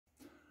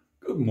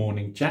Good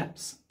morning,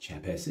 chaps,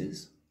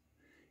 chapesses.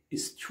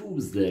 It's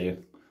Tuesday,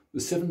 the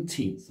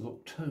 17th of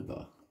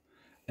October,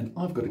 and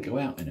I've got to go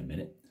out in a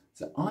minute,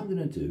 so I'm going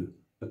to do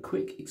a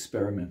quick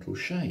experimental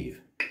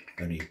shave.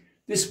 Only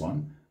this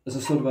one as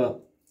a sort of a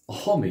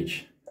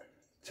homage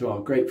to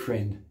our great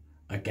friend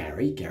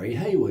Gary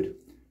Hayward,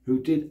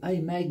 who did a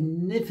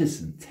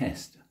magnificent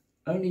test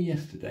only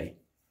yesterday,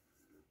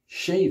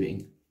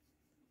 shaving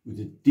with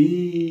a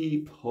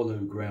deep hollow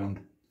ground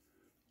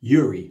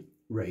Uri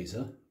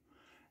razor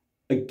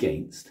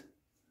against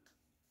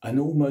an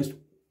almost,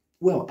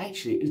 well,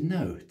 actually it was,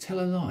 no, tell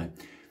a lie,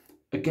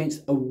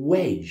 against a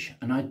wedge.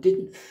 And I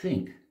didn't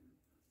think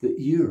that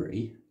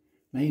Uri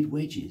made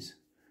wedges,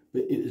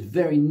 but it was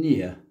very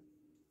near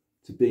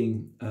to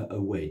being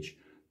a wedge.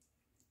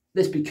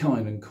 Let's be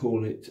kind and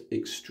call it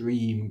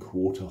extreme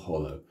quarter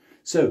hollow.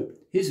 So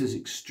here's his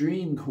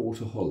extreme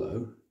quarter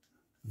hollow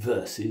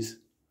versus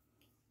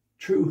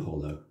true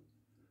hollow.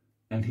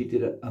 And he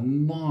did a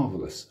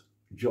marvellous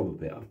job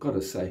of it, I've got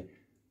to say,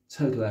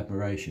 total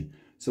admiration.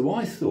 So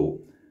I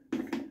thought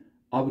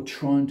I would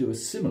try and do a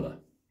similar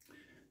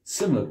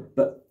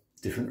but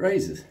different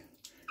razors.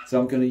 So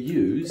I'm going to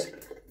use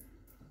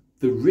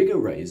the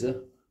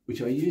Rigarazor,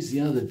 which I used the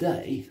other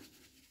day.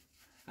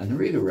 And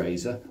the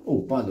Rigarazor, oh,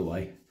 by the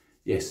way,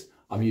 yes,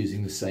 I'm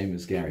using the same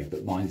as Gary,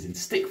 but mine's in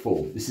stick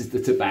form. This is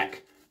the tobacco,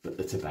 but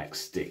the tobacco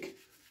stick.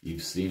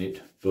 You've seen it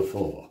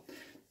before.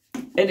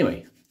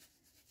 Anyway,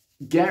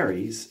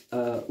 Gary's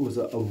was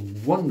a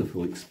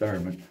wonderful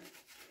experiment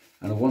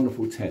and a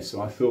wonderful test. So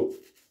I thought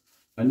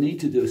I need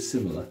to do a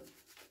similar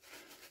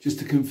just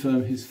to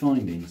confirm his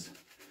findings.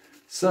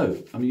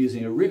 So I'm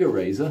using a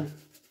Rigarazor,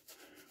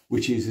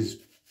 which is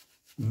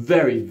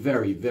very,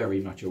 very,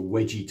 very much a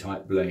wedgie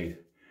type blade.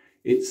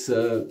 It's,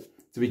 to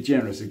be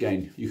generous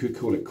again, you could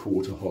call it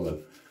quarter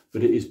hollow,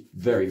 but it is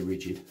very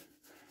rigid.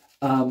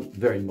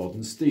 Very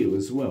modern steel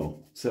as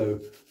well. So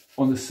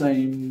on the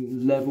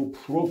same level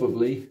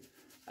probably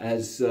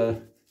as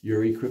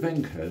Yuri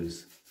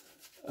Krivenko's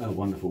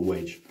wonderful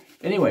wedge.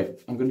 Anyway,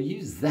 I'm going to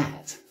use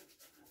that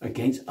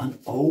against an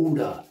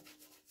older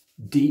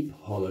deep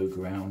hollow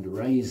ground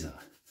razor.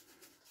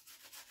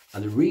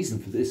 And the reason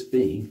for this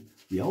being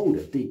the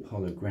older deep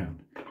hollow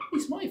ground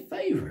is my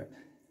favourite.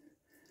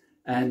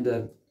 And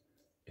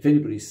if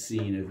anybody's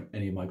seen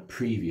any of my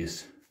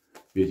previous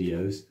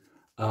videos,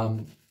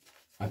 I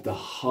have the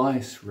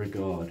highest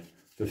regard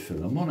for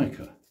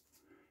Filly14.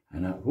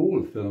 And out of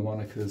all the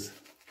Filly14s,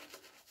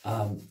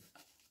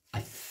 I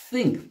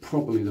think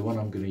probably the one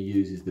I'm going to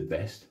use is the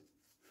best.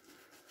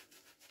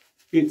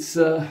 It's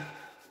a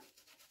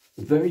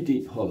very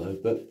deep hollow,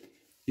 but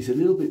it's a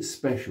little bit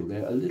special.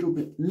 They're a little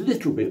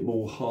bit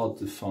more hard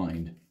to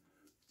find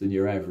than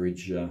your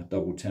average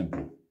double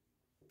temple.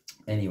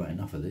 Anyway,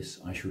 enough of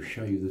this. I shall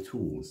show you the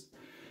tools.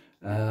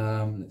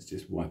 Let's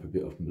just wipe a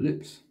bit off my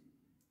lips.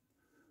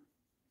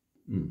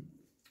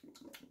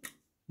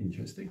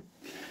 Interesting.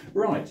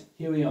 Right,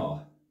 here we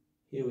are.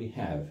 Here we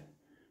have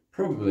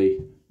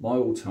probably my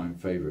all-time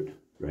favourite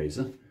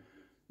razor.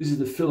 This is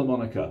the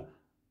Filly14,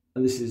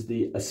 and this is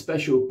the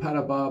Special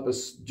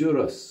Parabarbus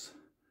Duras.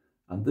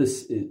 And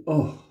this is,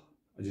 oh,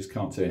 I just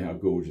can't tell you how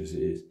gorgeous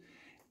it is.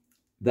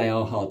 They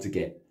are hard to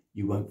get.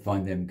 You won't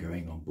find them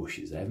growing on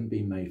bushes. They haven't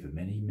been made for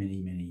many, many,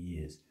 many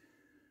years.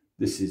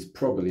 This is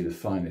probably the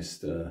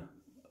finest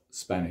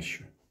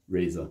Spanish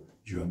razor,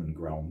 German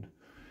ground.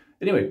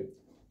 Anyway,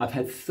 I've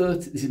had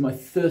this is my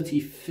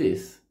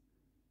 35th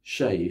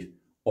shave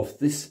off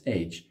this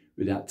edge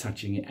without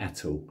touching it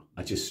at all.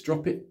 I just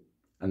strop it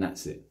and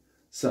that's it.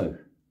 So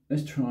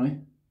let's try.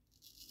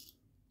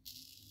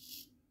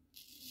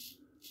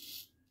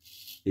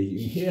 You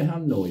can hear how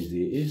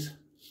noisy it is.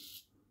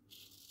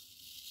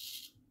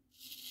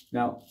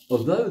 Now,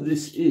 although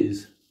this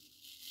is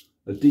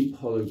a deep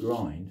hollow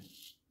grind,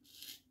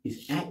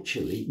 it's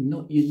actually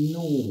not your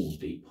normal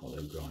deep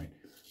hollow grind.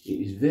 It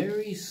is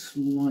very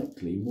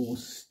slightly more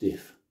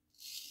stiff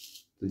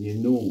than your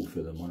normal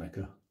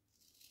Filly14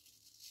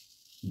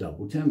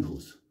 double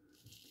temples.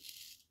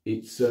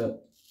 It's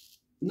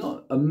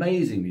not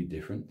amazingly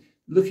different.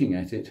 Looking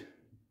at it,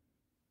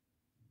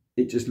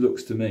 it just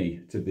looks to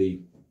me to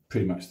be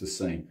pretty much the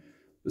same.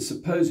 But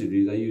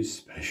supposedly they use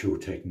special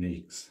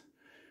techniques.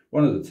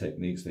 One of the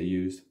techniques they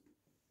used,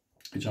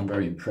 which I'm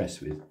very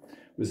impressed with,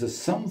 was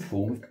some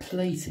form of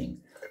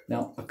plating.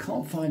 Now, I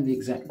can't find the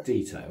exact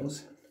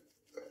details.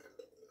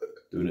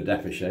 Doing a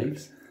dapper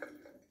shaves.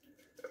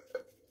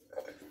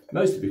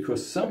 Mostly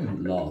because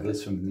some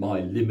lathers, from my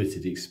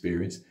limited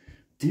experience,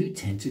 do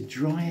tend to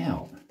dry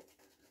out.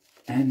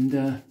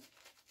 And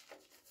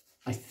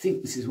I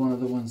think this is one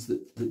of the ones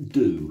that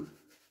do.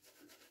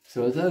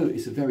 So although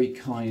it's a very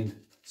kind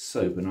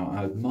soap, and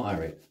I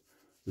admire it,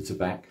 the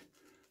tobacco,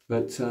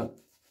 but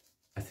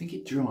I think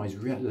it dries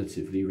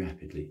relatively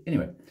rapidly.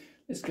 Anyway,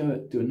 let's go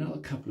do another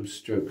couple of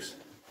strokes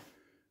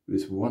with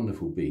this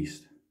wonderful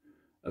beast.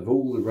 Of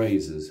all the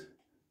razors,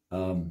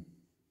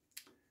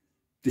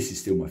 this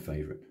is still my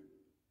favourite.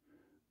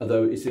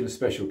 Although it's in a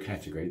special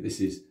category. This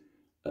is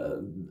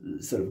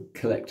sort of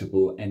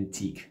collectible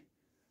antique,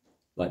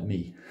 like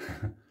me.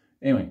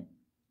 Anyway,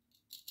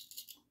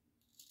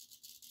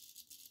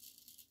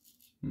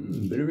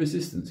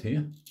 resistance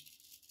here.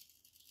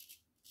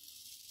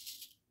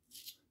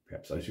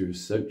 Perhaps I should have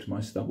soaked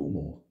my stubble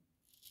more.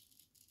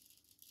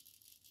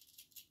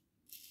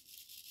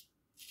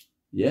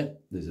 Yeah,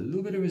 there's a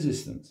little bit of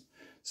resistance.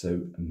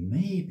 So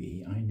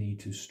maybe I need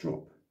to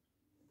strop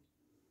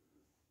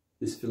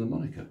this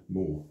Filharmonica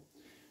more.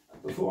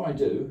 Before I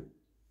do,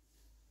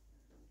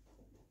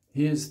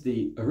 here's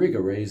the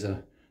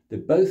Rigarazor. They're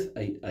both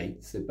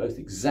 8/8. They're both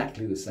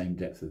exactly the same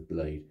depth of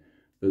blade.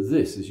 But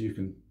this, as you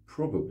can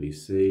probably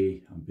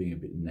see, I'm being a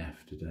bit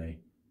naff today.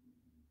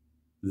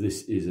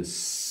 This is a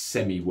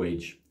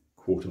semi-wedge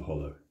quarter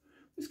hollow.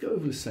 Let's go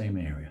over the same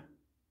area.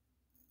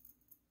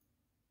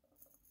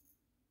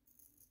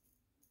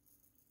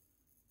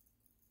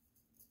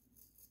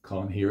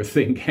 Can't hear a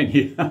thing, can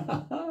you?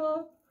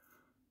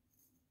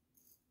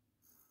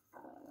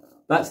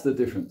 That's the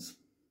difference.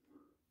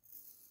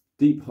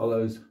 Deep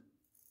hollows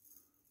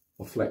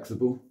are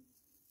flexible,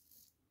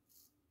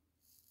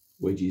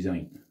 wedges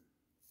ain't.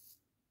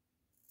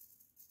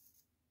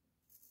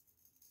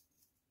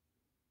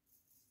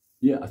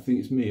 Yeah, I think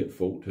it's me at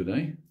fault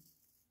today.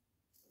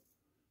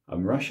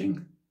 I'm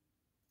rushing.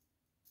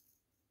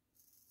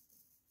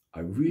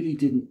 I really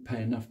didn't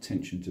pay enough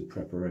attention to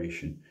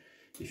preparation.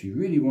 If you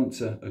really want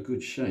a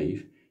good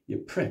shave, your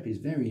prep is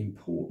very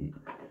important.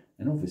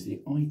 And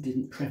obviously I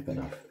didn't prep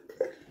enough.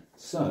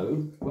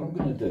 So what I'm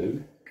going to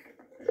do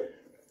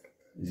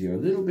is get a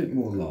little bit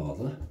more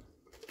lather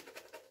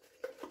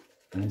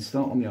and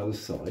start on the other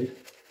side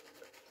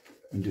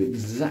and do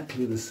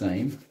exactly the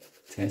same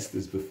test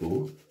as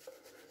before.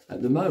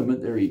 At the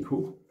moment they're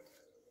equal.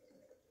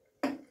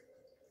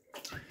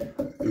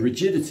 The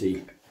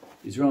rigidity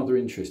is rather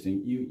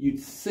interesting. You'd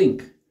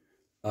think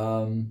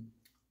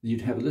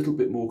you'd have a little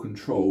bit more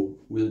control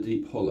with a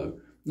deep hollow.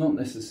 Not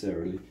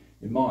necessarily,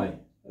 in my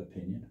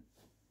opinion.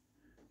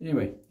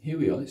 Anyway, here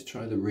we are. Let's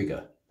try the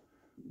Riga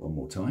one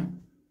more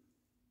time.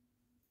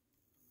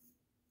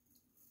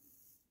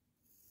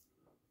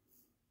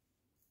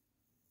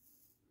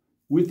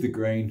 With the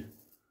grain,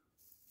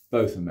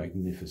 both are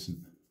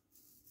magnificent.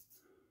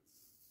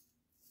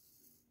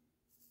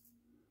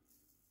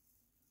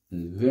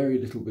 There's very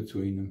little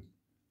between them.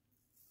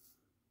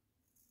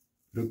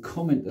 The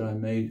comment that I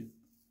made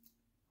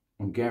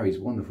on Gary's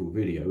wonderful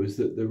video is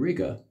that the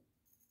Riga,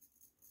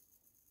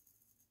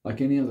 like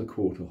any other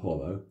quarter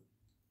hollow,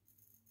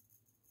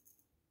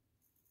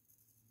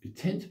 you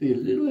tend to be a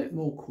little bit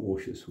more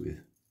cautious with.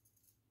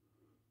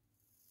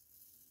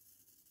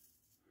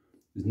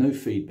 There's no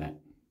feedback,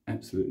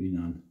 absolutely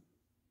none.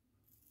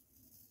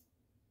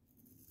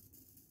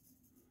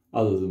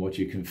 Other than what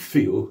you can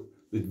feel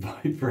with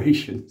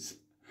vibrations.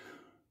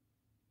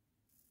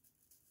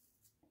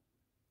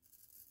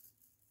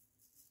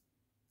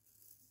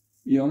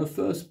 Yeah, on a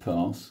first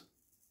pass,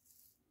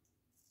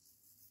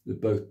 they're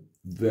both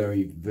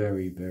very,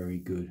 very, very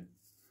good.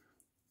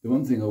 The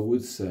one thing I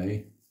would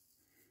say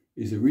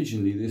is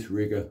originally this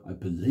Riga, I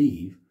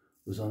believe,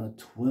 was on a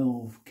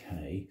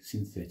 12K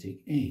synthetic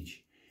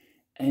edge.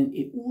 And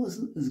it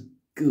wasn't as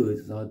good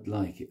as I'd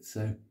like it.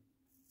 So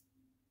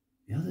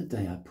the other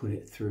day I put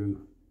it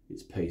through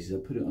its paces.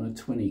 I put it on a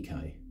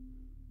 20K.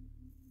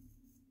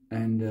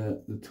 And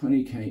the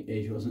 20K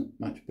edge wasn't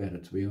much better,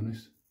 to be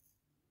honest.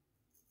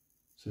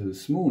 So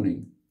this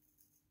morning,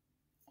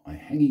 I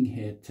hanging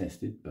hair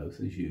tested both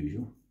as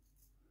usual.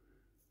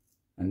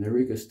 And the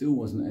Riga still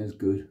wasn't as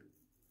good,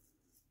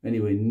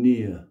 anywhere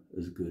near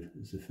as good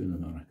as the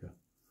Filharmonica.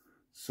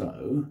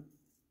 So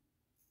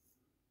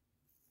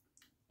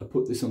I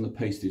put this on the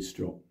pasted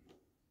strop.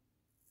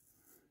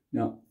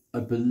 Now, I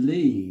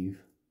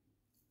believe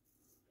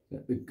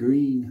that the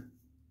green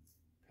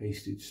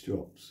pasted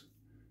strops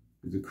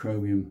with the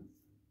chromium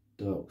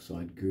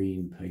dioxide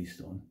green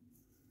paste on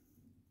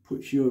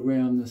puts you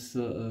around the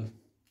sort of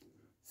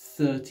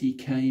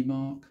 30K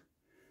mark.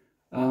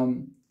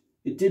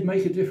 It did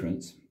make a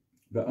difference,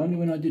 but only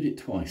when I did it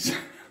twice.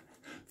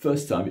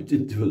 First time it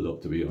didn't do a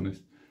lot, to be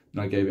honest.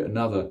 And I gave it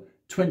another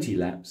 20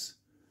 laps.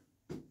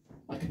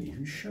 I can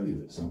even show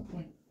you at some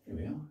point. Here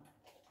we are.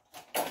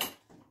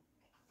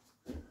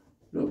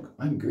 Look,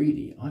 I'm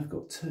greedy. I've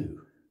got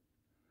two.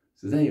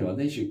 So there you are.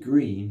 There's your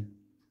green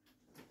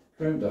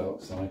chrome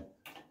dioxide.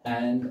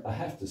 And I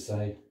have to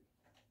say,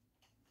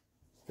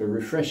 for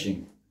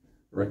refreshing,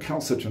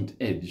 recalcitrant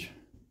edge,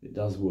 it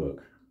does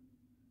work.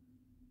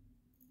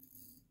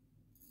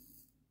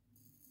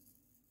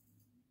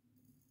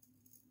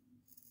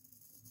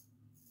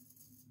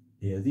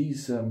 Yeah,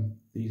 these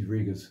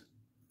Rigas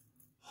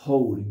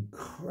hold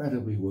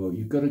incredibly well.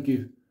 You've got to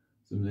give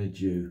them their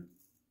due.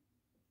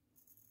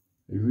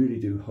 They really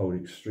do hold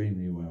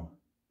extremely well.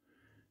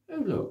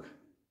 Oh look,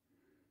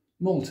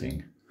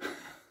 malting.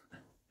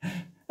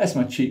 That's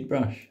my cheap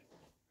brush.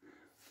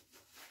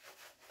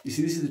 You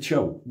see, this is the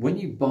trouble. When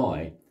you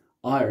buy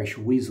Irish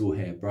weasel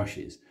hair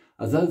brushes,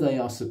 although they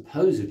are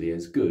supposedly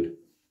as good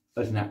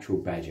as natural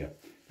badger,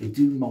 they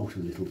do molt a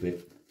little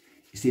bit.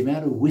 It's the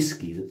amount of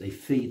whiskey that they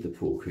feed the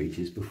poor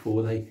creatures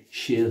before they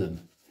shear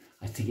them.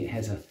 I think it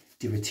has a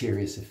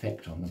deleterious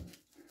effect on them.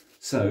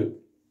 So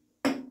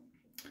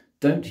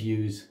don't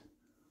use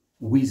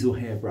weasel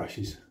hair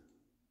brushes.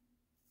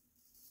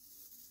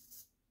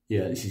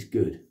 Yeah, this is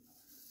good.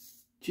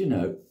 Do you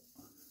know,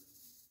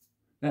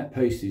 that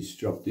pastage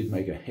strop did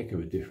make a heck of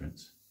a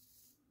difference.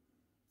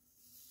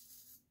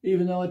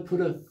 Even though I put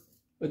a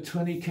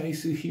 20k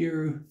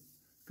Suhiro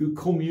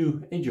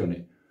Gukomyu edge on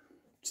it,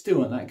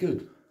 still not that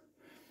good.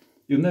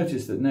 You'll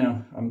notice that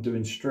now I'm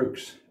doing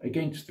strokes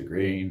against the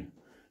grain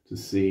to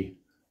see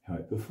how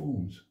it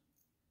performs.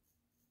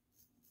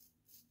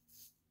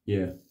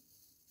 Yeah,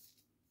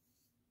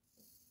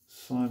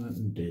 silent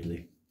and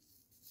deadly.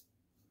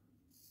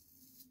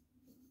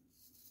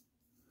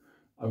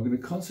 I'm going to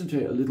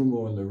concentrate a little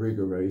more on the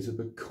Rigarazor,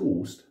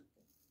 because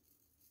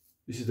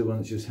this is the one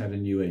that's just had a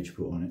new edge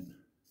put on it.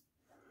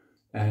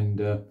 And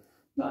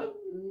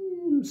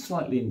I'm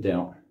slightly in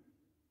doubt.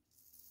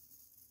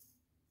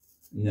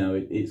 No,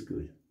 it's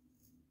good.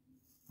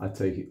 I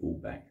take it all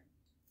back.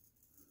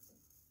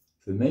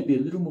 So maybe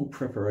a little more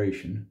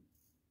preparation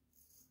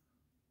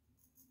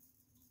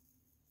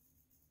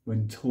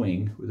when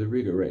toying with a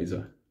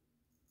Rigarazor.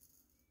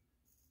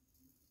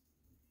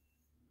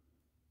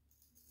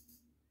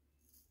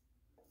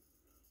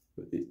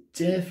 But it's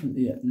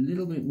definitely a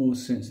little bit more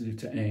sensitive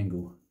to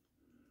angle.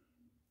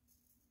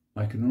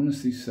 I can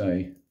honestly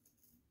say,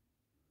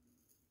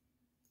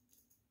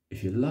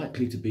 if you're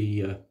likely to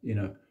be in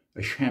a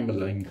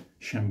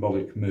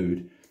shambolic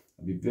mood,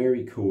 I'd be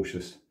very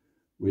cautious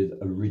with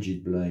a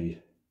rigid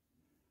blade.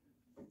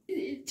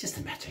 It's just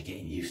a matter of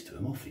getting used to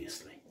them,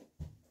 obviously.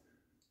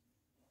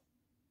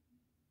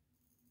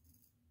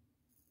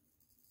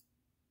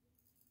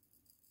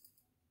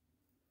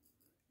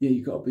 Yeah,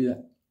 you've got to be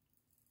that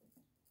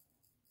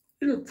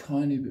little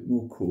tiny bit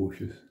more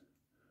cautious.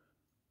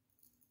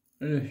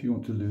 And if you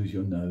want to lose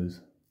your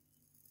nose.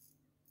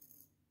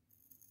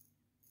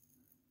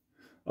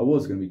 I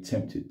was going to be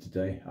tempted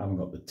today, I haven't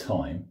got the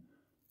time.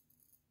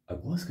 I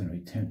was going to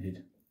be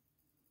tempted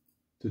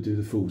to do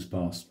the Fool's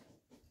Pass.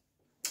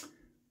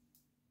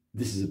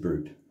 This is a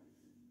brute.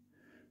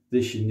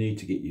 This you need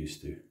to get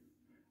used to.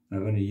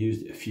 I've only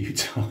used it a few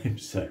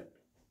times, so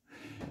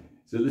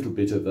it's a little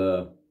bit of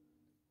a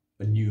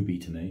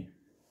newbie to me.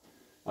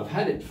 I've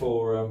had it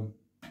for,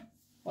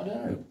 I don't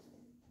know,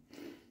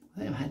 I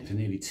think I've had it for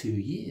nearly 2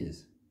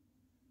 years.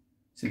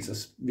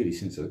 Since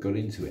I got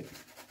into it.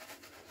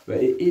 But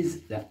it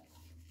is that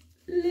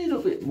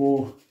little bit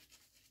more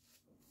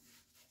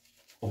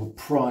of a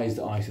prized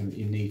item that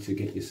you need to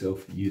get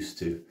yourself used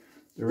to.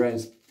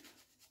 Whereas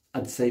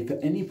I'd say for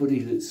anybody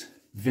that's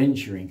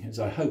venturing, as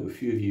I hope a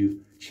few of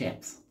you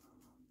chaps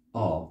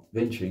are,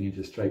 venturing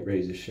into straight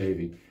razor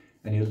shaving,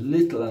 and you're a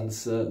little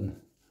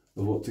uncertain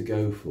of what to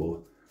go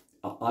for,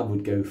 I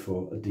would go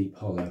for a deep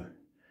hollow.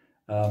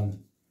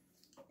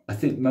 I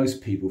think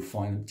most people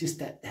find them just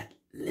that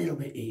little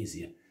bit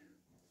easier.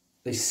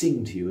 They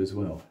sing to you as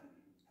well,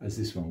 as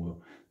this one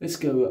will. Let's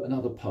go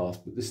another pass,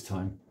 but this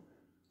time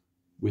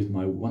with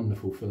my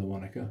wonderful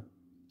philharmonica.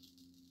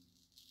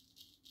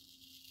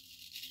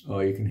 Oh,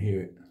 you can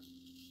hear it.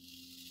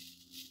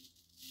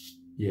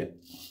 Yeah,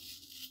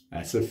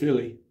 that's a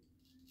Filly.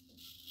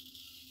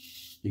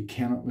 You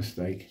cannot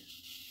mistake.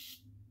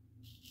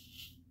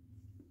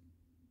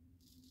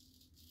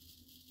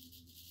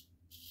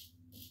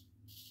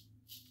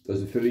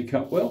 Does a Filly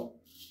cut well?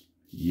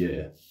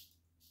 Yeah.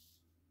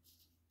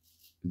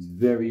 There's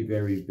very,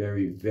 very,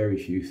 very, very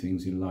few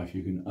things in life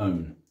you can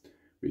own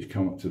which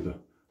come up to the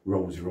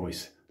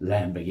Rolls-Royce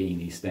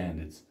Lamborghini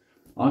standards.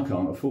 I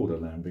can't afford a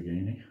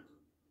Lamborghini.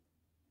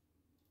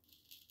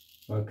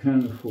 I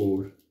can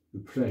afford the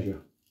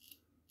pleasure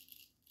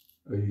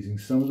of using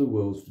some of the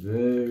world's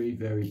very,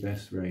 very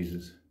best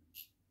razors.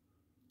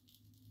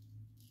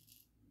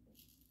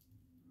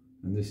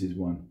 And this is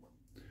one,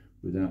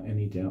 without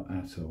any doubt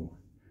at all.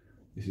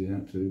 This is an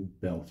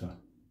absolute belter.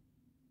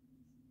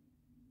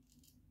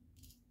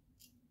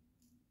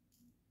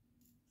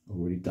 I've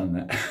already done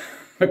that.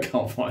 I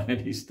can't find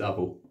any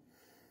stubble.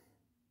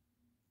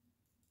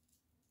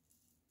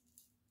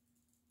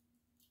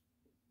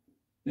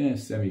 Yeah,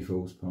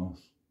 semi-Fool's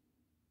Pass.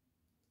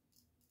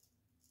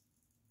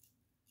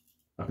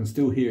 I can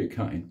still hear it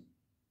cutting.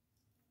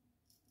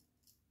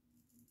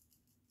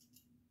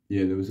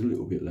 Yeah, there was a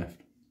little bit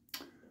left.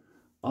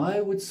 I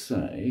would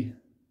say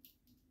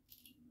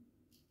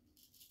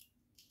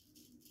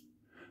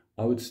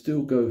I would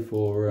still go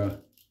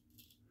for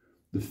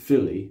the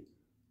Filly.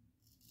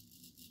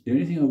 The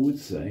only thing I would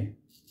say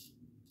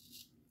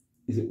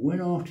is that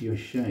when after your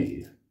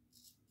shave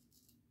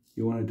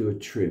you want to do a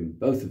trim,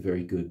 both are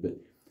very good, but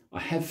I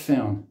have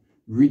found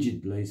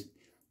rigid blades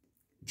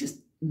just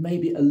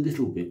maybe a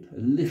little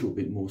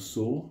bit more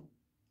sore.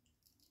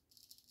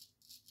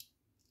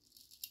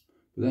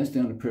 But that's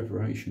down to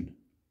preparation.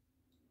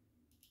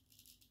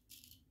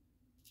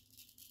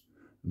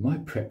 My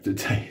prep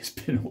today has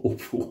been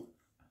awful.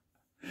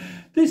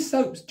 This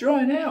soap's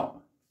drying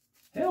out.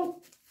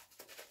 Help.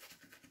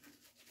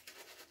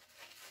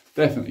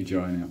 Definitely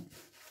drying out.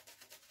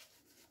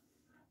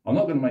 I'm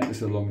not going to make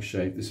this a long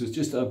shave. This was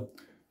just a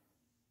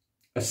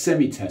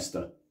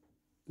semi-tester.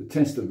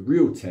 The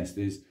real test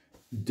is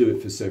do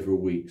it for several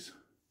weeks.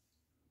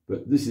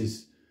 But this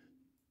is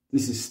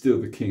still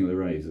the king of the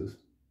razors.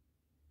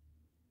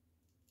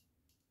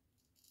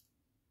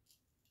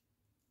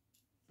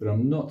 But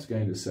I'm not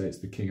going to say it's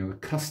the king of the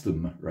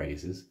custom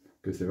razors,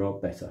 because there are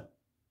better.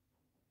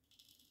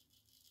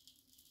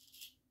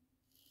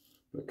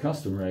 But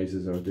custom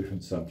razors are a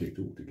different subject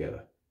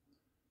altogether.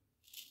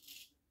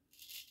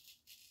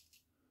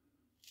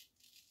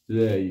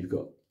 There you've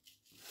got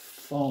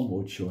far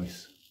more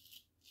choice,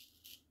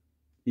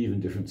 even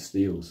different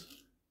steels.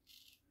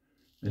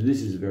 And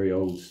this is a very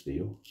old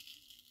steel.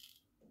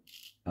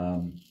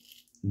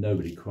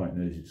 Nobody quite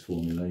knows its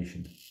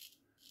formulation,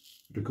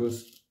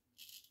 because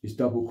it's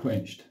double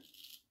quenched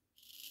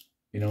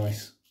in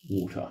ice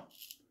water,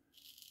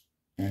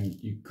 and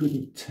you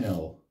couldn't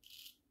tell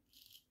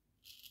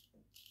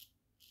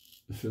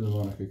the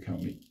Filly14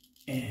 company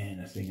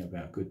anything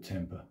about good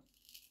temper.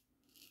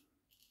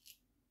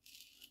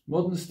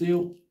 Modern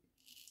steel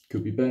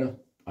could be better,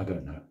 I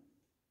don't know.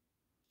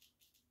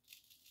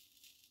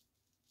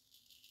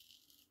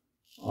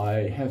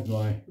 I have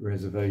my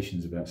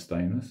reservations about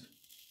stainless.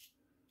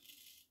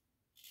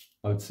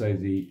 I would say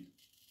the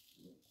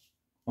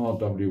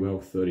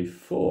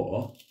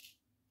RWL34,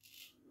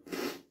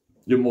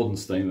 your modern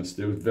stainless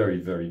steel, is very,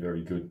 very,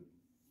 very good.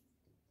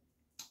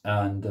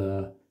 And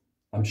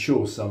I'm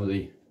sure some of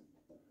the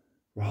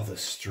rather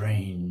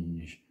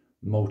strange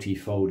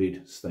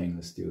multi-folded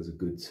stainless steels are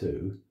good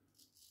too.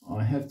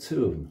 I have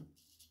two of them.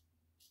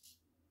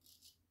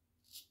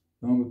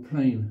 I'm a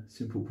plain,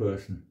 simple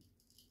person.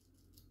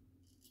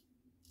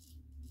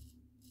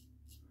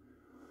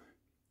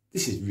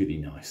 This is really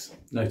nice,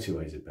 no two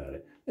ways about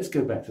it. Let's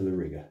go back to the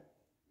rigger.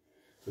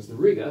 Because the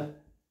rigger,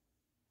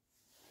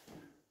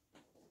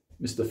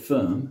 Mr.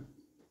 Firm,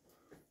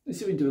 let's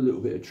see if we can do a little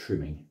bit of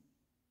trimming.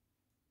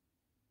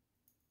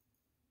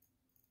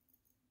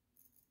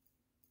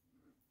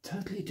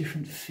 Totally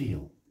different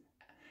feel.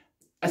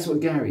 That's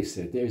what Gary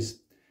said. There's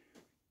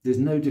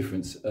no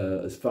difference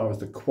as far as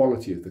the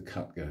quality of the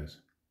cut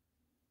goes.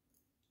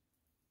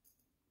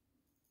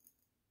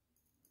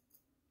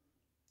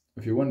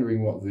 If you're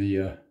wondering what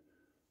the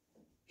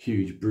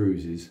huge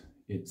bruise is,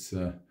 it's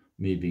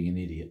me being an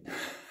idiot.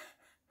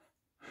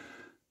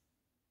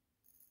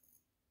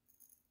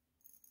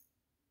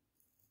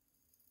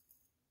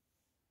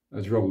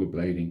 That's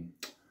rollerblading.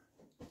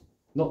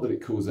 Not that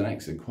it caused an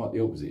accident, quite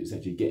the opposite. It's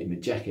actually getting my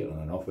jacket on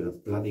and off with a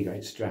bloody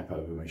great strap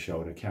over my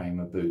shoulder, carrying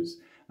my boots.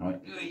 And I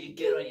went, "Oh, you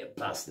get on, you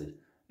bastard."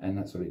 And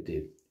that's what it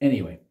did.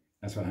 Anyway,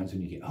 that's what happens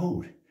when you get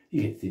old.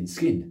 You get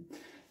thin-skinned.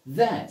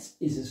 That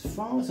is as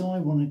far as I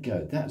want to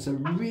go. That's a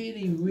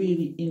really,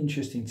 really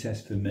interesting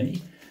test for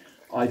me.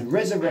 I'd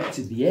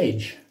resurrected the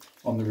edge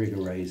on the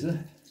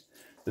Rigarazor.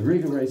 The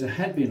Rigarazor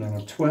had been on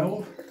a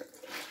 12,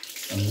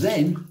 and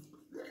then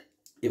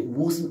it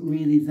wasn't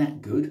really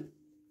that good.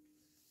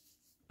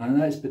 I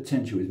know its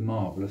potential is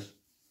marvellous.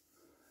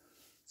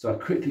 So I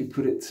quickly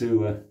put it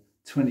to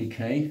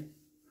 20k,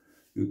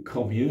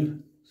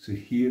 Ukomyu,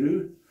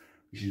 Suhiru,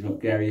 which is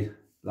what Gary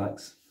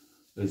likes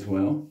as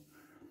well.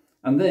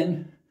 And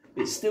then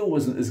it still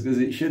wasn't as good as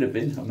it should have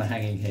been on the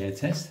hanging hair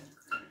test.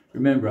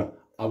 Remember,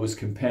 I was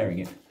comparing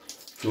it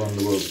to one of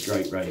the world's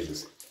great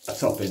razors, a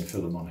top-end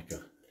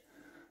Filly14.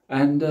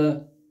 And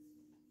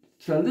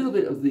so a little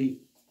bit of the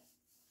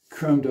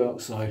chrome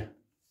dioxide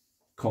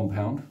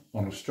compound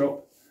on a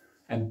strop,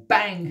 and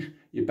bang,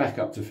 you're back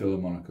up to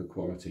Filly14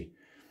 quality.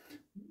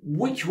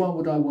 Which one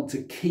would I want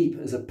to keep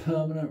as a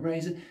permanent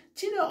razor?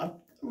 Do you know, I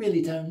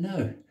really don't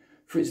know.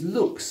 For its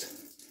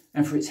looks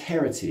and for its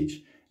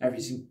heritage and for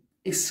its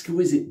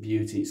exquisite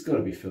beauty, it's got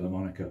to be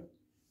Filly14.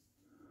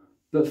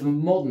 But for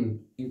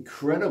modern,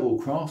 incredible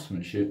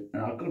craftsmanship,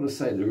 and I've got to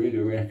say the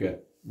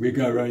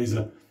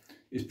Rigarazor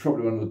is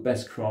probably one of the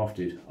best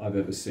crafted I've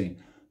ever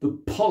seen. The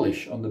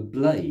polish on the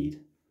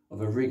blade of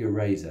a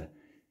Rigarazor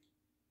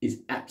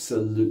is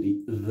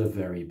absolutely the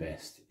very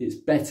best. It's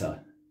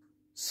better,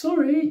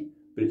 sorry,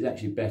 but it's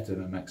actually better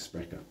than Max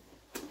Sprecher.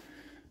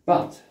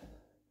 But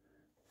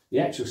the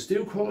actual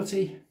steel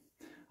quality,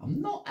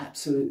 I'm not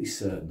absolutely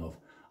certain of.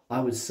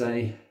 I would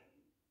say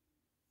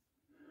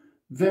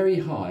very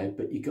high,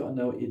 but you've got to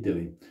know what you're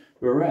doing.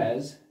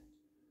 Whereas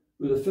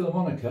with a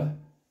Filly14,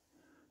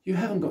 you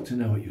haven't got to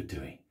know what you're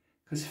doing,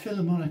 because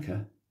Filly14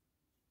 will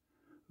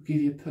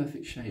give you a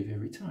perfect shave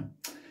every time.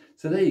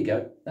 So there you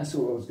go. That's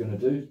all I was going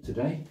to do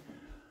today.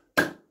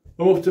 I'm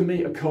off to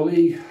meet a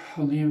colleague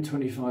on the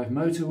M25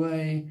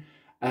 motorway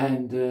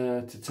and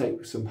to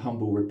take some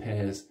humble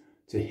repairs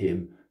to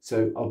him.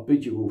 So I'll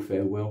bid you all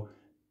farewell.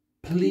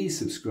 Please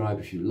subscribe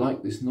if you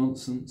like this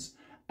nonsense,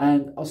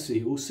 and I'll see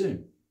you all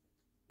soon.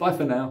 Bye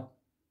for now.